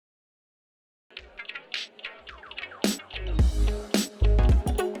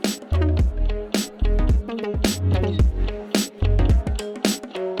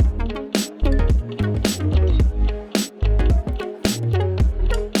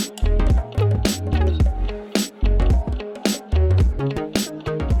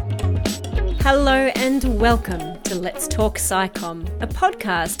and welcome to Let's Talk SciComm, a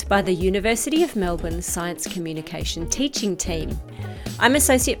podcast by the University of Melbourne Science Communication Teaching Team. I'm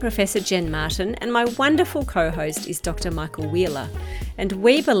Associate Professor Jen Martin, and my wonderful co-host is Dr. Michael Wheeler, and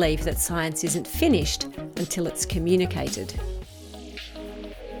we believe that science isn't finished until it's communicated.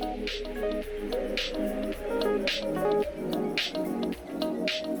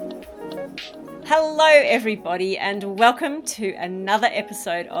 Hello everybody and welcome to another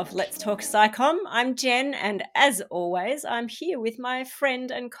episode of Let's Talk SciComm. I'm Jen and as always I'm here with my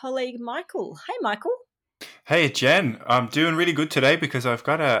friend and colleague Michael. Hey Michael. Hey Jen, I'm doing really good today because I've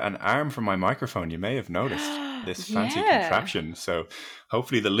got an arm for my microphone. You may have noticed this fancy contraption, so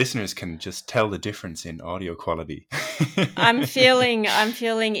hopefully the listeners can just tell the difference in audio quality. I'm feeling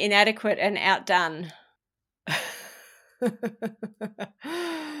inadequate and outdone.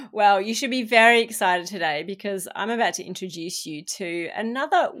 Well, you should be very excited today because I'm about to introduce you to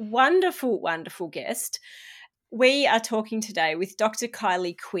another wonderful, wonderful guest. We are talking today with Dr.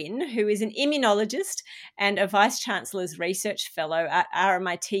 Kylie Quinn, who is an immunologist and a Vice-Chancellor's Research Fellow at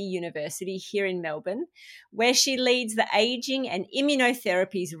RMIT University here in Melbourne, where she leads the Ageing and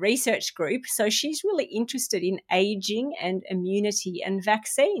Immunotherapies Research Group. So she's really interested in ageing and immunity and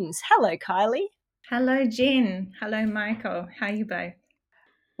vaccines. Hello, Kylie. Hello, Jen. Hello, Michael. How are you both?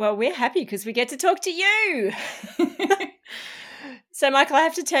 Well, we're happy because we get to talk to you. So, Michael, I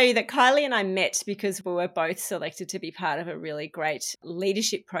have to tell you that Kylie and I met because we were both selected to be part of a really great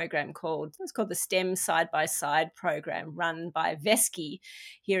leadership program called the STEM Side by Side program run by VESCI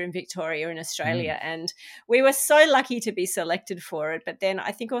here in Victoria in Australia. And we were so lucky to be selected for it, but then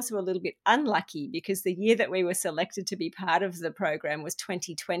I think also a little bit unlucky because the year that we were selected to be part of the program was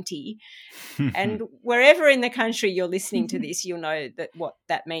 2020. And wherever in the country you're listening to this, you'll know that what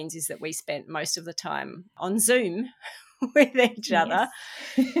that means is that we spent most of the time on Zoom with each other.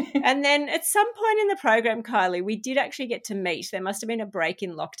 And then at some point in the program, Kylie, we did actually get to meet. There must have been a break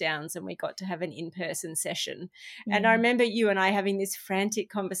in lockdowns and we got to have an in-person session. And I remember you and I having this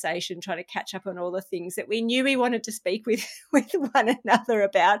frantic conversation trying to catch up on all the things that we knew we wanted to speak with one another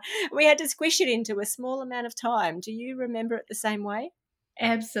about. We had to squish it into a small amount of time. Do you remember it the same way?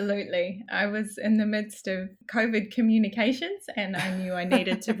 Absolutely. I was in the midst of COVID communications and I knew I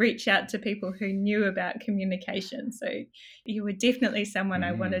needed to reach out to people who knew about communication. So you were definitely someone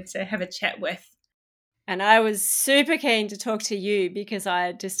I wanted to have a chat with. And I was super keen to talk to you because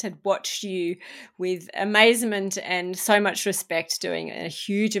I just had watched you with amazement and so much respect doing a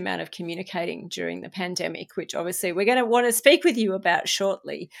huge amount of communicating during the pandemic, which obviously we're going to want to speak with you about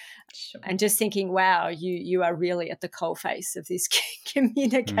shortly. Sure. And just thinking, wow, you are really at the coalface of this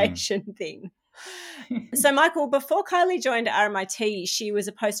communication thing. So, Michael, before Kylie joined RMIT, she was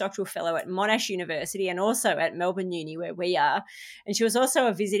a postdoctoral fellow at Monash University and also at Melbourne Uni, where we are. And she was also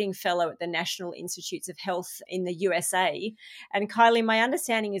a visiting fellow at the National Institutes of Health in the USA. And Kylie, my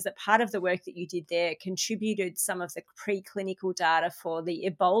understanding is that part of the work that you did there contributed some of the preclinical data for the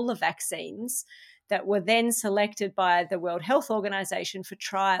Ebola vaccines that were then selected by the World Health Organization for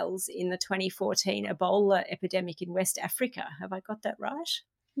trials in the 2014 Ebola epidemic in West Africa. Have I got that right?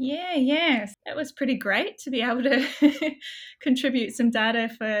 Yeah. That was pretty great to be able to contribute some data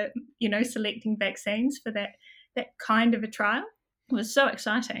for, selecting vaccines for that kind of a trial. It was so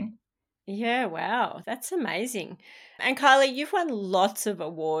exciting. Yeah, wow, that's amazing. And Kylie, you've won lots of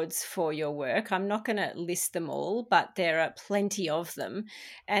awards for your work. I'm not going to list them all, but there are plenty of them.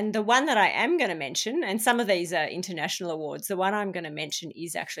 And the one that I am going to mention, and some of these are international awards, the one I'm going to mention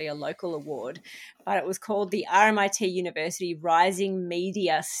is actually a local award, but it was called the RMIT University Rising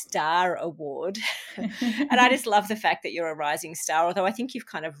Media Star Award. And I just love the fact that you're a rising star, although I think you've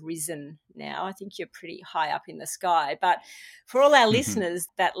kind of risen now. I think you're pretty high up in the sky. But for all our listeners,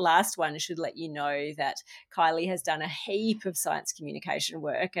 that last one should let you know that Kylie has done a heap of science communication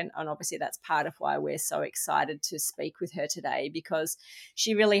work. And obviously that's part of why we're so excited to speak with her today, because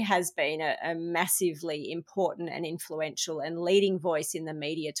she really has been a massively important and influential and leading voice in the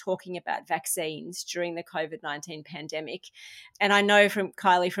media talking about vaccines during the COVID-19 pandemic. And I know from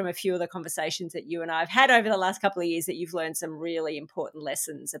Kylie, from a few of the conversations that you and I have had over the last couple of years, that you've learned some really important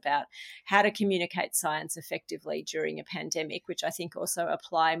lessons about how to communicate science effectively during a pandemic, which I think also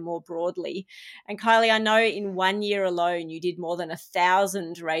apply more broadly. And Kylie, I know in 1 year alone, you did more than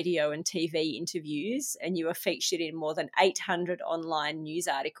 1,000 radio and TV interviews and you were featured in more than 800 online news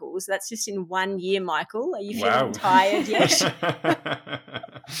articles. That's just in 1 year, Michael. Are you feeling tired yet?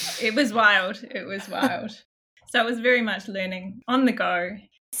 It was wild. So it was very much learning on the go.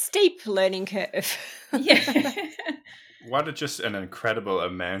 Steep learning curve. Yeah. What just an incredible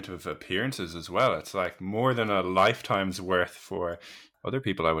amount of appearances as well. It's like more than a lifetime's worth for other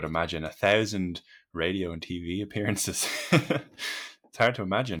people, I would imagine. 1,000 radio and TV appearances. It's hard to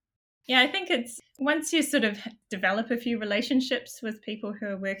imagine. Yeah, I think it's once you sort of develop a few relationships with people who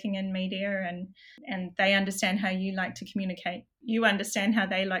are working in media and they understand how you like to communicate, you understand how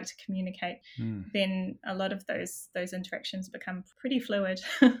they like to communicate, then a lot of those interactions become pretty fluid.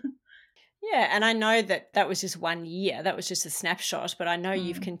 Yeah, and I know that was just 1 year. That was just a snapshot, but I know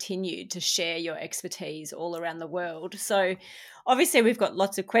you've continued to share your expertise all around the world. So obviously we've got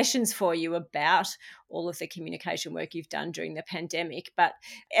lots of questions for you about all of the communication work you've done during the pandemic. But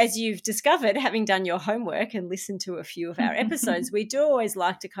as you've discovered, having done your homework and listened to a few of our episodes, we do always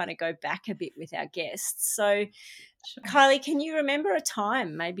like to kind of go back a bit with our guests. So sure. Kylie, can you remember a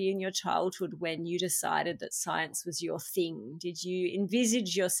time maybe in your childhood when you decided that science was your thing? Did you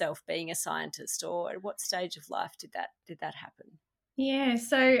envisage yourself being a scientist, or at what stage of life did that happen? Yeah,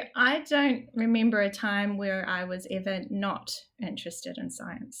 so I don't remember a time where I was ever not interested in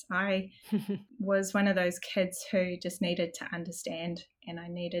science. I was one of those kids who just needed to understand, and I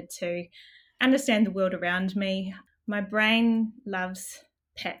needed to understand the world around me. My brain loves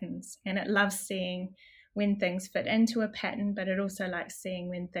patterns, and it loves seeing when things fit into a pattern, but it also likes seeing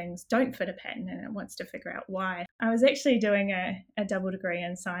when things don't fit a pattern, and it wants to figure out why. I was actually doing a double degree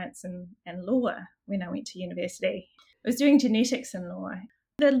in science and law when I went to university. I was doing genetics and law.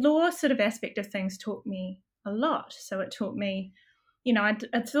 The law sort of aspect of things taught me a lot. So it taught me,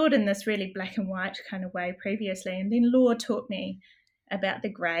 I'd thought in this really black and white kind of way previously, and then law taught me about the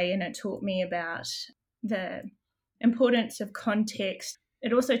grey, and it taught me about the importance of context.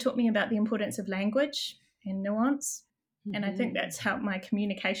 It also taught me about the importance of language and nuance, and I think that's helped my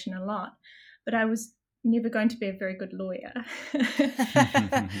communication a lot. But I was never going to be a very good lawyer.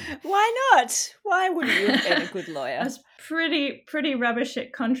 Why not? Why wouldn't you have been a good lawyer? I was pretty rubbish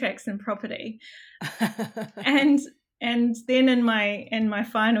at contracts and property. and then in my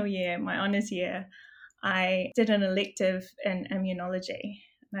final year, my honours year, I did an elective in immunology.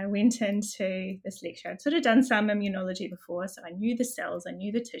 And I went into this lecture. I'd sort of done some immunology before, so I knew the cells, I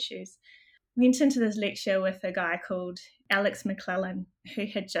knew the tissues. Went into this lecture with a guy called Alex McClellan, who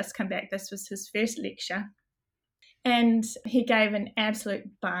had just come back. This was his first lecture. And he gave an absolute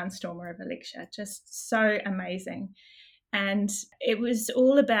barnstormer of a lecture, just so amazing. And it was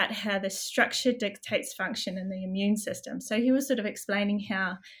all about how the structure dictates function in the immune system. So he was sort of explaining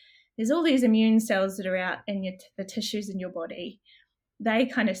how there's all these immune cells that are out in the tissues in your body. They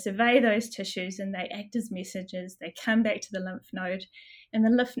kind of survey those tissues and they act as messengers. They come back to the lymph node, and the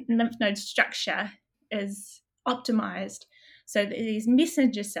lymph node structure is optimized so that these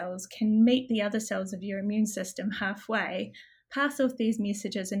messenger cells can meet the other cells of your immune system halfway, pass off these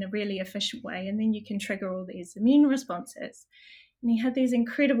messages in a really efficient way, and then you can trigger all these immune responses. And he had these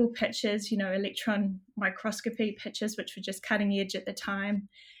incredible pictures, electron microscopy pictures, which were just cutting edge at the time.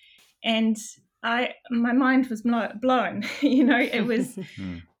 And my mind was blown. It was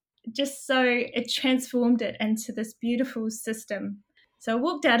just so, it transformed it into this beautiful system. So I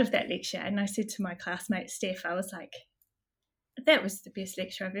walked out of that lecture and I said to my classmate Steph, I was like, that was the best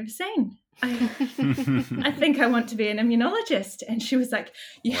lecture I've ever seen. I think I want to be an immunologist. And she was like,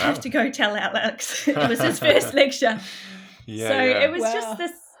 you have to go tell Alex. It was his first lecture. It was just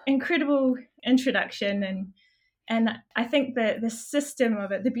this incredible introduction, and I think the system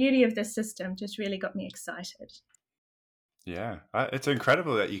of it, the beauty of the system, just really got me excited. Yeah, it's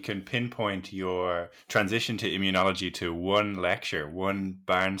incredible that you can pinpoint your transition to immunology to one lecture, one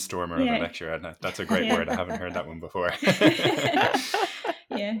barnstormer of a lecture. And that's a great word. I haven't heard that one before.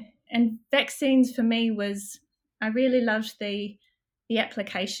 Yeah, and vaccines for me I really loved the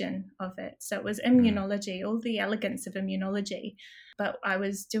application of it. So it was immunology, all the elegance of immunology, but I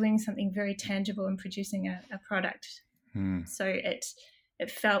was doing something very tangible and producing a product. So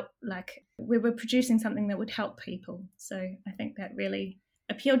it felt like we were producing something that would help people. So I think that really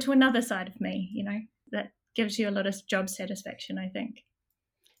appealed to another side of me, that gives you a lot of job satisfaction, I think.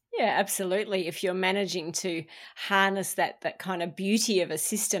 Yeah, absolutely. If you're managing to harness that kind of beauty of a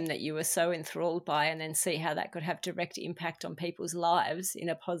system that you were so enthralled by, and then see how that could have direct impact on people's lives in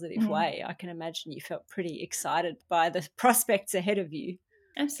a positive way, I can imagine you felt pretty excited by the prospects ahead of you.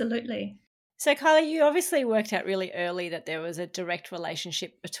 Absolutely. So, Kylie, you obviously worked out really early that there was a direct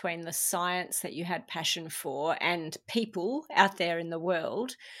relationship between the science that you had passion for and people out there in the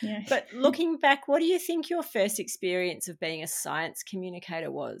world. Yeah. But looking back, what do you think your first experience of being a science communicator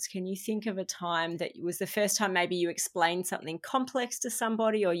was? Can you think of a time that was the first time maybe you explained something complex to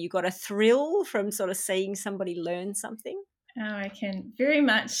somebody, or you got a thrill from sort of seeing somebody learn something? Oh, I can very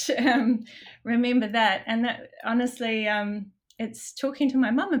much remember that. And that, honestly, it's talking to my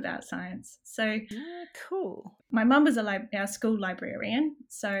mum about science. So cool. My mum was our school librarian.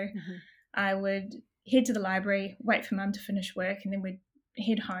 So I would head to the library, wait for Mum to finish work, and then we'd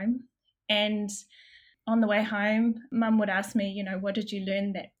head home. And on the way home, Mum would ask me, what did you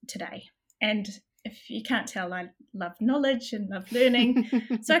learn today? And if you can't tell, I love knowledge and love learning.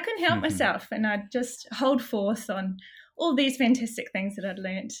 So I couldn't help myself, and I'd just hold forth on all these fantastic things that I'd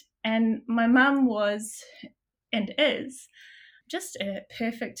learned. And my mum was and is just a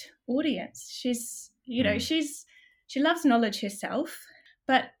perfect audience. She's, she loves knowledge herself,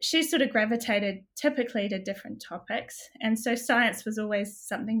 but she sort of gravitated typically to different topics. And so science was always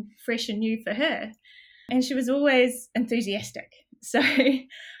something fresh and new for her. And she was always enthusiastic. So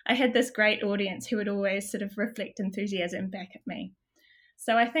I had this great audience who would always sort of reflect enthusiasm back at me.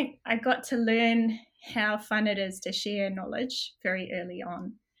 So I think I got to learn how fun it is to share knowledge very early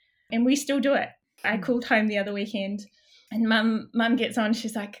on. And we still do it. I called home the other weekend and mum gets on.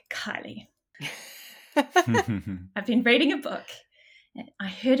 She's like, Kylie, I've been reading a book. And I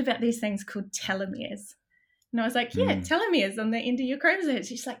heard about these things called telomeres. And I was like, yeah, telomeres on the end of your chromosomes.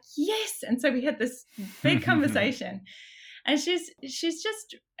 She's like, yes. And so we had this big conversation. And she's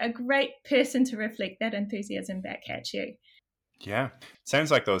just a great person to reflect that enthusiasm back at you. Yeah.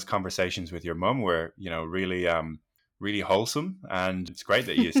 Sounds like those conversations with your mum were, really wholesome, and it's great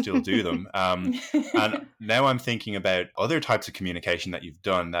that you still do them. And now I'm thinking about other types of communication that you've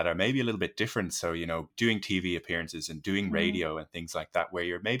done that are maybe a little bit different. So, doing TV appearances and doing radio and things like that, where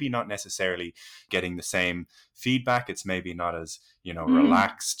you're maybe not necessarily getting the same feedback. It's maybe not as,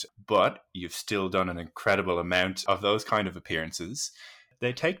 relaxed, but you've still done an incredible amount of those kind of appearances.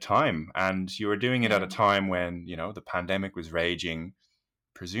 They take time, and you were doing it at a time when, the pandemic was raging.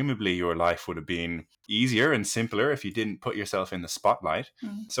 Presumably your life would have been easier and simpler if you didn't put yourself in the spotlight.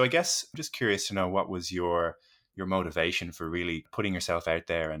 So I guess I'm just curious to know, what was your motivation for really putting yourself out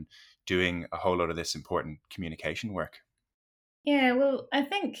there and doing a whole lot of this important communication work? Yeah, well, I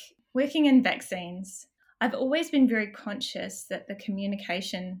think working in vaccines, I've always been very conscious that the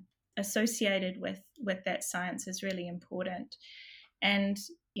communication associated with that science is really important. And,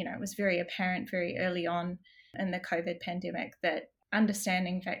 it was very apparent very early on in the COVID pandemic that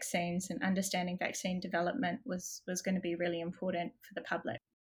understanding vaccines and understanding vaccine development was going to be really important for the public.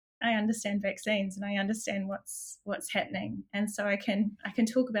 I understand vaccines and I understand what's happening, and so I can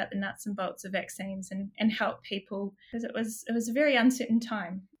talk about the nuts and bolts of vaccines and help people, because it was a very uncertain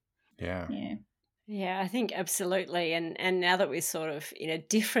time. Yeah, I think absolutely. And now that we're sort of in a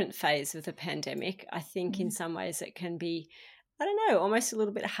different phase of the pandemic, I think in some ways it can be, I don't know, almost a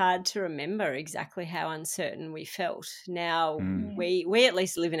little bit hard to remember exactly how uncertain we felt. Now, we at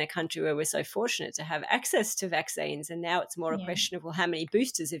least live in a country where we're so fortunate to have access to vaccines, and now it's more a question of, well, how many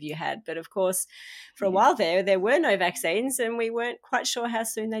boosters have you had? But of course, for a while there were no vaccines and we weren't quite sure how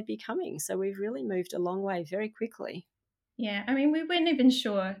soon they'd be coming. So we've really moved a long way very quickly. Yeah, I mean, we weren't even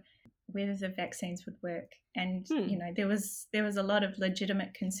sure whether the vaccines would work. And, there was a lot of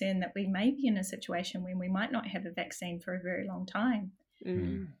legitimate concern that we may be in a situation when we might not have a vaccine for a very long time.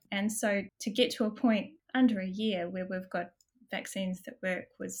 And so to get to a point under a year where we've got vaccines that work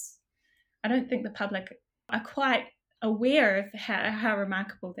I don't think the public are quite aware of how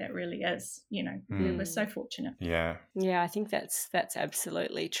remarkable that really is. We were so fortunate. Yeah, I think that's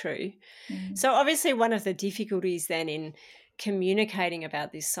absolutely true. So obviously one of the difficulties then in communicating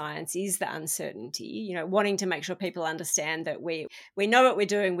about this science is the uncertainty, wanting to make sure people understand that we know what we're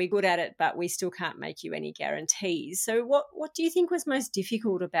doing, we're good at it, but we still can't make you any guarantees. So what do you think was most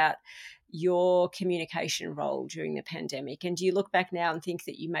difficult about your communication role during the pandemic? And do you look back now and think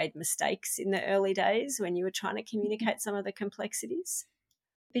that you made mistakes in the early days when you were trying to communicate some of the complexities?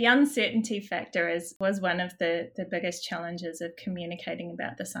 The uncertainty factor was one of the biggest challenges of communicating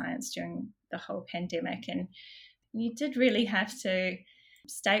about the science during the whole pandemic. And you did really have to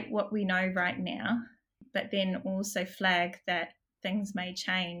state what we know right now, but then also flag that things may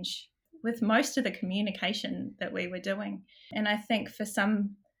change with most of the communication that we were doing. And I think for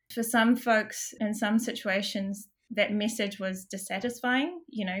some folks in some situations, that message was dissatisfying.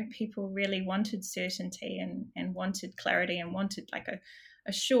 People really wanted certainty and wanted clarity and wanted like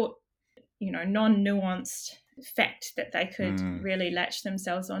a short, non-nuanced fact that they could really latch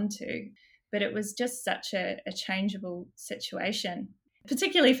themselves onto. But it was just such a changeable situation,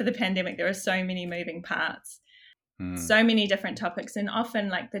 particularly for the pandemic. There are so many moving parts, so many different topics. And often,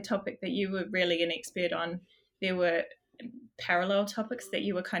 like the topic that you were really an expert on, there were parallel topics that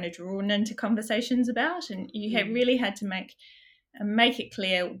you were kind of drawn into conversations about. And you really had to make it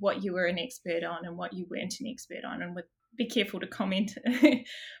clear what you were an expert on and what you weren't an expert on, and be careful to comment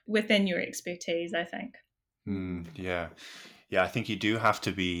within your expertise, I think. Yeah, I think you do have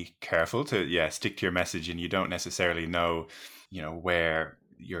to be careful to stick to your message, and you don't necessarily know, where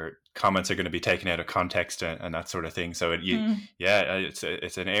your comments are going to be taken out of context and that sort of thing. So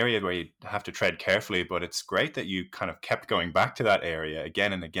it's an area where you have to tread carefully, but it's great that you kind of kept going back to that area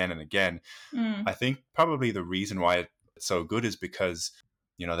again and again and again. I think probably the reason why it's so good is because,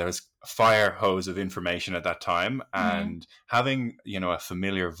 there was a fire hose of information at that time, and having, a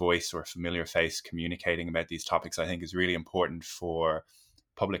familiar voice or a familiar face communicating about these topics, I think is really important for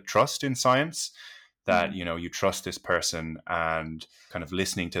public trust in science. That, you trust this person and kind of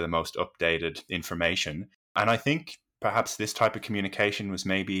listening to the most updated information. And I think perhaps this type of communication was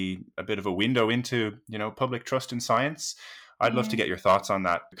maybe a bit of a window into, public trust in science. I'd love to get your thoughts on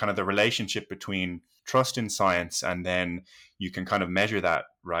that, kind of the relationship between trust in science, and then you can kind of measure that,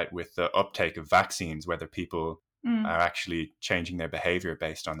 right, with the uptake of vaccines, whether people are actually changing their behavior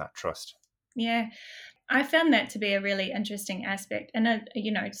based on that trust. Yeah. I found that to be a really interesting aspect. And,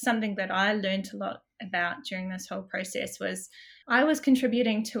 something that I learned a lot about during this whole process was I was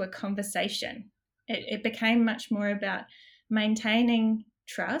contributing to a conversation. It became much more about maintaining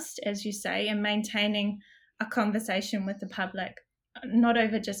trust, as you say, and maintaining a conversation with the public, not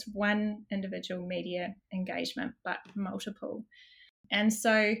over just one individual media engagement, but multiple. And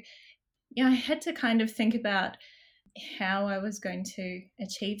so, I had to kind of think about how I was going to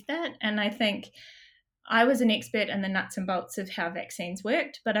achieve that. And I think I was an expert in the nuts and bolts of how vaccines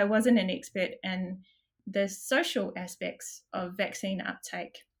worked, but I wasn't an expert in the social aspects of vaccine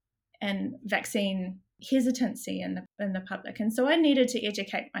uptake and vaccine hesitancy in the public. And so I needed to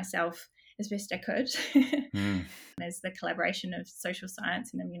educate myself as best I could. There's the collaboration of social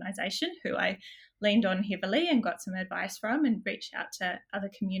science and immunisation, who I leaned on heavily and got some advice from and reached out to other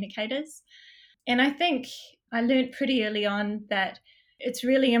communicators. And I think I learned pretty early on that it's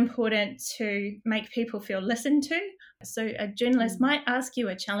really important to make people feel listened to. So a journalist might ask you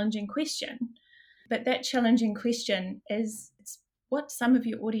a challenging question, but that challenging question is what some of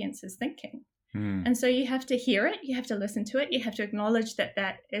your audience is thinking. And so you have to hear it, you have to listen to it, you have to acknowledge that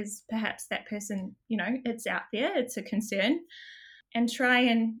is perhaps that person, it's out there, it's a concern, and try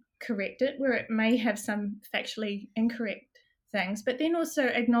and correct it where it may have some factually incorrect things, but then also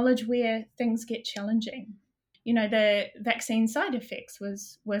acknowledge where things get challenging. The vaccine side effects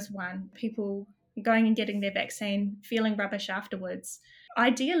was one. People going and getting their vaccine, feeling rubbish afterwards.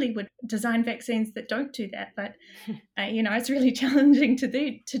 Ideally would design vaccines that don't do that, but it's really challenging to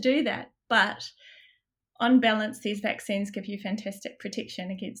do that. But on balance, these vaccines give you fantastic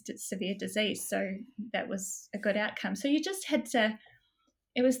protection against severe disease. So that was a good outcome. So you just had to,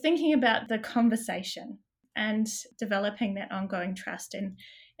 it was thinking about the conversation and developing that ongoing trust and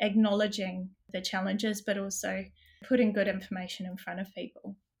acknowledging the challenges, but also putting good information in front of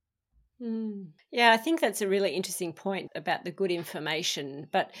people. Yeah, I think that's a really interesting point about the good information.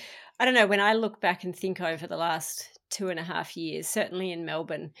 But I don't know, when I look back and think over the last 2.5 years, certainly in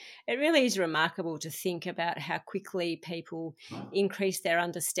Melbourne, it really is remarkable to think about how quickly people increased their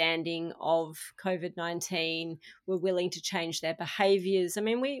understanding of COVID-19, were willing to change their behaviours. I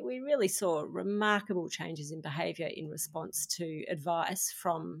mean, we really saw remarkable changes in behaviour in response to advice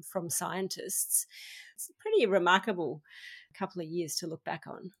from scientists. It's a pretty remarkable couple of years to look back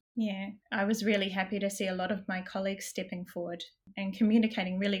on. Yeah, I was really happy to see a lot of my colleagues stepping forward and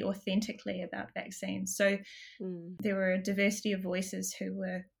communicating really authentically about vaccines. So there were a diversity of voices who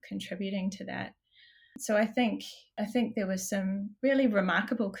were contributing to that. So I think there were some really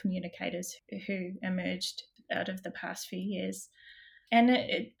remarkable communicators who emerged out of the past few years. And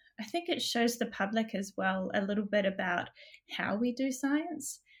I think it shows the public as well a little bit about how we do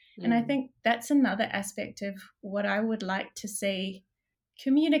science. And I think that's another aspect of what I would like to see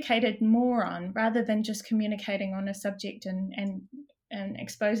communicated more on, rather than just communicating on a subject and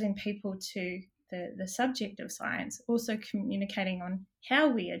exposing people to the subject of science, also communicating on how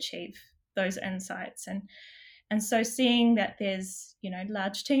we achieve those insights. And so seeing that there's,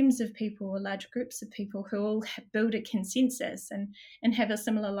 large teams of people or large groups of people who all build a consensus and have a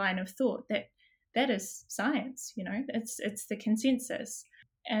similar line of thought, that is science, it's the consensus.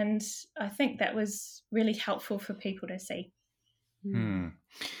 And I think that was really helpful for people to see.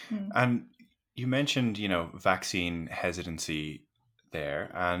 And you mentioned, vaccine hesitancy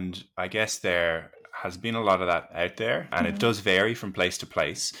there, and I guess there has been a lot of that out there, and it does vary from place to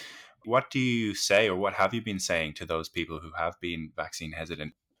place. What do you say, or what have you been saying to those people who have been vaccine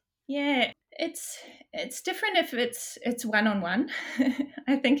hesitant? Yeah, it's different if it's one-on-one.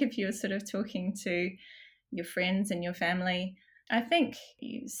 I think if you're sort of talking to your friends and your family, I think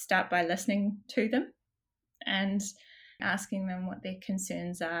you start by listening to them and asking them what their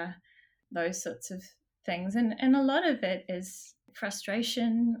concerns are, those sorts of things. And a lot of it is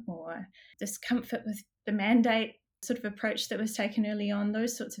frustration or discomfort with the mandate sort of approach that was taken early on,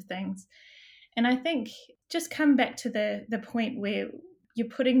 those sorts of things. And I think just come back to the point where you're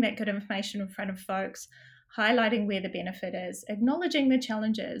putting that good information in front of folks, highlighting where the benefit is, acknowledging the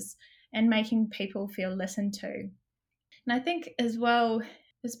challenges, and making people feel listened to. And I think as well,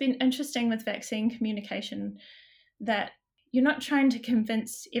 it's been interesting with vaccine communication that you're not trying to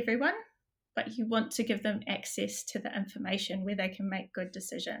convince everyone, but you want to give them access to the information where they can make good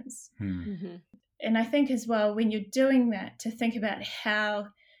decisions. Mm-hmm. And I think as well, when you're doing that, to think about how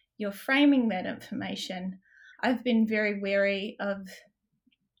you're framing that information. I've been very wary of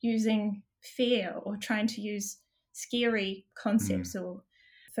using fear or trying to use scary concepts or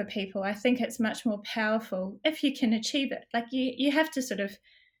for people. I think it's much more powerful if you can achieve it. Like you have to sort of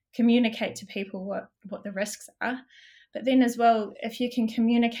communicate to people what the risks are, but then as well, if you can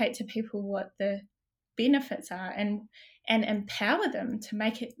communicate to people what the benefits are and empower them to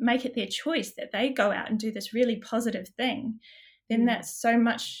make it their choice, that they go out and do this really positive thing, then that's so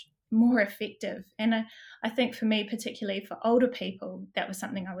much more effective. And I think for me, particularly for older people, that was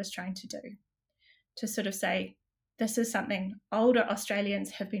something I was trying to do, to sort of say, this is something older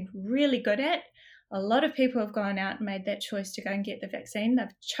Australians have been really good at. A lot of people have gone out and made that choice to go and get the vaccine. They've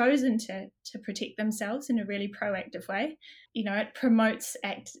chosen to protect themselves in a really proactive way. You know, it promotes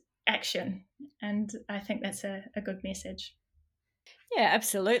action. And I think that's a good message. Yeah,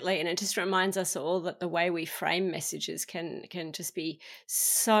 absolutely. And it just reminds us all that the way we frame messages can just be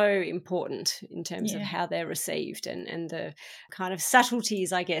so important in terms of how they're received and the kind of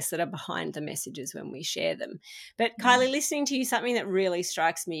subtleties, I guess, that are behind the messages when we share them. But Kylie, listening to you, something that really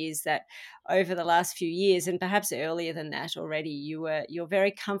strikes me is that over the last few years, and perhaps earlier than that already, you're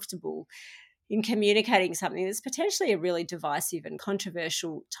very comfortable in communicating something that's potentially a really divisive and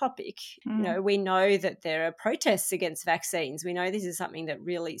controversial topic. You know, we know that there are protests against vaccines. We know this is something that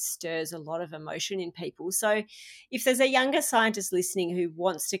really stirs a lot of emotion in people. So if there's a younger scientist listening who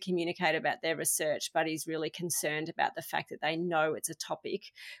wants to communicate about their research but is really concerned about the fact that they know it's a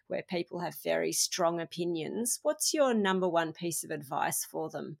topic where people have very strong opinions, what's your number one piece of advice for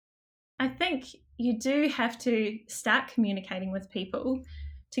them? I think you do have to start communicating with people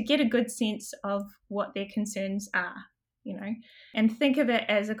to get a good sense of what their concerns are, you know, and think of it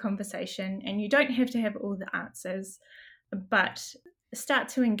as a conversation. And you don't have to have all the answers, but start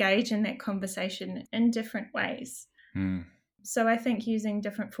to engage in that conversation in different ways. So I think using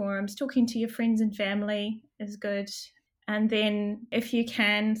different forums, talking to your friends and family is good. And then if you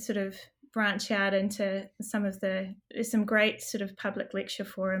can sort of branch out into there's some great sort of public lecture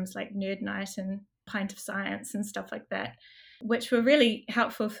forums like Nerd Night and Pint of Science and stuff like that, which were really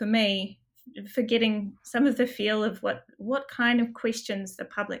helpful for me for getting some of the feel of what kind of questions the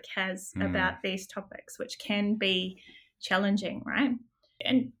public has about these topics, which can be challenging, right?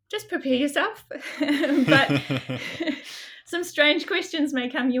 And just prepare yourself. But some strange questions may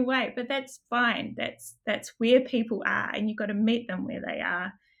come your way, but that's fine. That's where people are, and you've got to meet them where they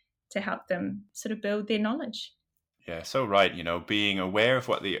are to help them sort of build their knowledge. Yeah, so right, you know, being aware of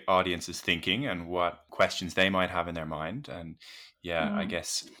what the audience is thinking and what questions they might have in their mind. And I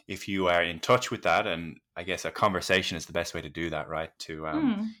guess if you are in touch with that, and I guess a conversation is the best way to do that, right?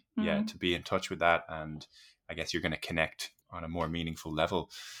 To to be in touch with that, and I guess you're going to connect on a more meaningful level.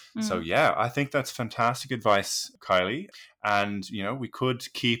 So I think that's fantastic advice, Kylie. And, you know, we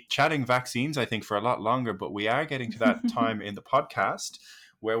could keep chatting vaccines, I think, for a lot longer, but we are getting to that time in the podcast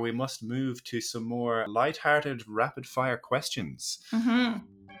where we must move to some more lighthearted, rapid-fire questions.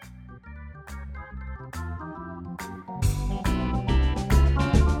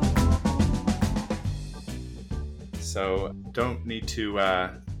 So don't need to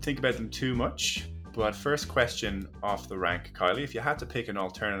think about them too much. But first question off the rank, Kylie, if you had to pick an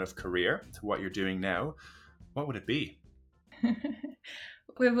alternative career to what you're doing now, what would it be?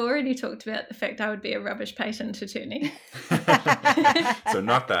 We've already talked about the fact I would be a rubbish patent attorney. So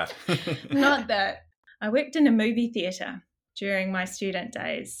not that. Not that. I worked in a movie theatre during my student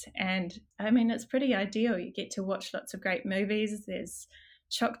days, and I mean, it's pretty ideal. You get to watch lots of great movies. There's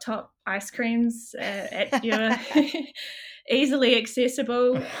choc top ice creams at your easily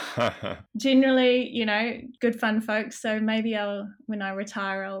accessible. Generally, you know, good fun folks. So maybe when I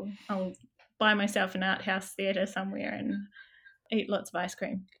retire, I'll buy myself an art house theatre somewhere and eat lots of ice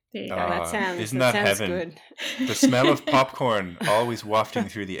cream. There you go. That sounds heaven? Good. The smell of popcorn always wafting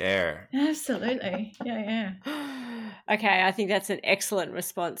through the air. Absolutely. Yeah. Okay, I think that's an excellent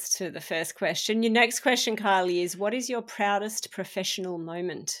response to the first question. Your next question, Kylie, is what is your proudest professional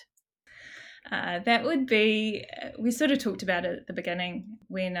moment? That would be, we sort of talked about it at the beginning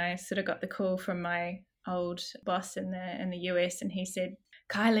when I sort of got the call from my old boss in the US, and he said,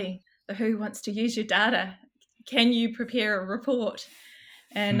 Kylie, the WHO wants to use your data. can you prepare a report?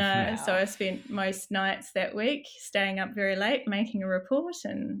 And Wow. so I spent most nights that week staying up very late making a report.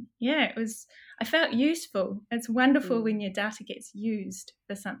 And yeah, I felt useful. It's wonderful when your data gets used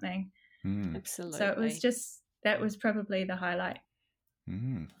for something. Absolutely. So that was probably the highlight.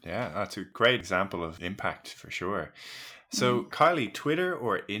 Yeah, that's a great example of impact for sure. So Kylie, Twitter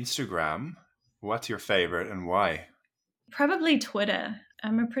or Instagram, what's your favorite and why? Probably Twitter.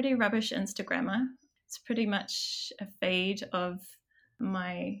 I'm a pretty rubbish Instagrammer. It's pretty much a feed of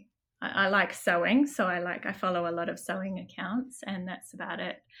I like sewing, so I follow a lot of sewing accounts, and that's about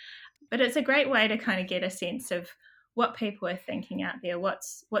it. But it's a great way to kind of get a sense of what people are thinking out there,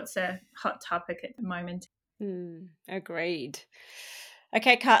 what's a hot topic at the moment. Agreed.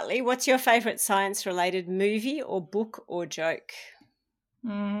 Okay, Cartley, what's your favourite science-related movie or book or joke?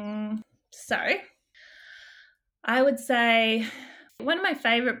 So, I would say one of my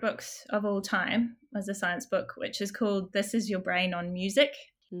favourite books of all time was a science book, which is called This Is Your Brain on Music.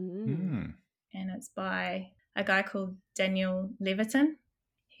 And it's by a guy called Daniel Levitin.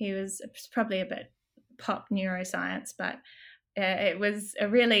 He was probably a bit pop neuroscience, but it was a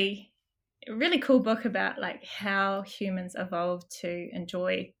really cool book about like how humans evolved to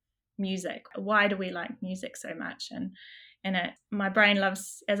enjoy music. Why do we like music so much? And my brain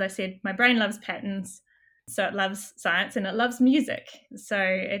loves, as I said, my brain loves patterns. So it loves science and it loves music. So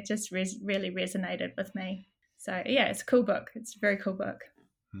it just really resonated with me. So yeah, it's a cool book. It's a very cool book.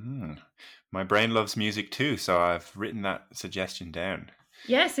 My brain loves music too, so I've written that suggestion down.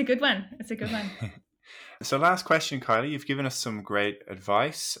 Yeah, it's a good one. So last question, Kylie, you've given us some great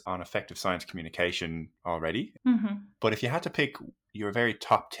advice on effective science communication already. But if you had to pick your very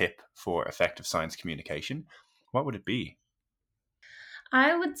top tip for effective science communication, what would it be?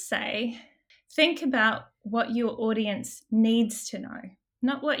 I would say think about what your audience needs to know,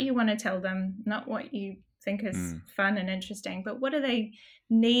 not what you want to tell them, not what you think is fun and interesting, but what do they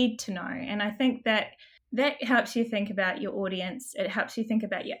need to know? And I think that helps you think about your audience. It helps you think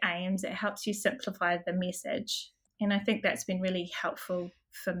about your aims. It helps you simplify the message. And I think that's been really helpful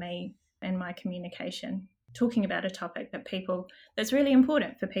for me in my communication, talking about a topic that's really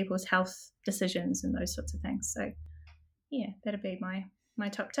important for people's health decisions and those sorts of things. So yeah, that'd be my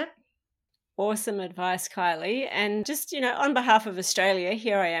top tip. Awesome advice, Kylie. And just, on behalf of Australia,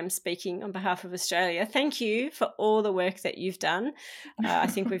 here I am speaking on behalf of Australia. Thank you for all the work that you've done. I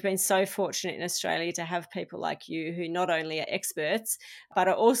think we've been so fortunate in Australia to have people like you who not only are experts, but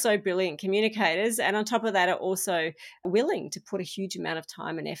are also brilliant communicators. And on top of that, are also willing to put a huge amount of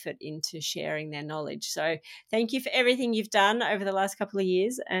time and effort into sharing their knowledge. So thank you for everything you've done over the last couple of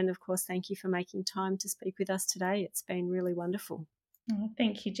years. And of course, thank you for making time to speak with us today. It's been really wonderful. Oh,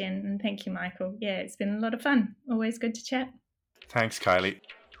 thank you, Jen, and thank you, Michael. Yeah, it's been a lot of fun. Always good to chat. Thanks, Kylie.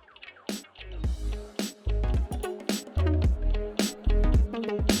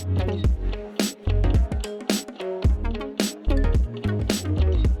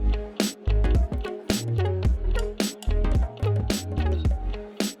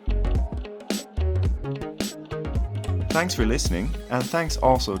 Thanks for listening, and thanks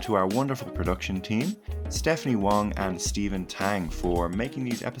also to our wonderful production team, Stephanie Wong and Stephen Tang, for making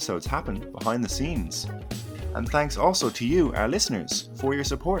these episodes happen behind the scenes. And thanks also to you, our listeners, for your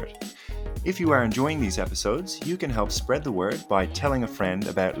support. If you are enjoying these episodes, you can help spread the word by telling a friend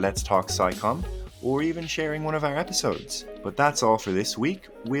about Let's Talk SciComm, or even sharing one of our episodes. But that's all for this week.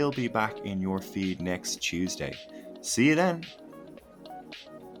 We'll be back in your feed next Tuesday. See you then.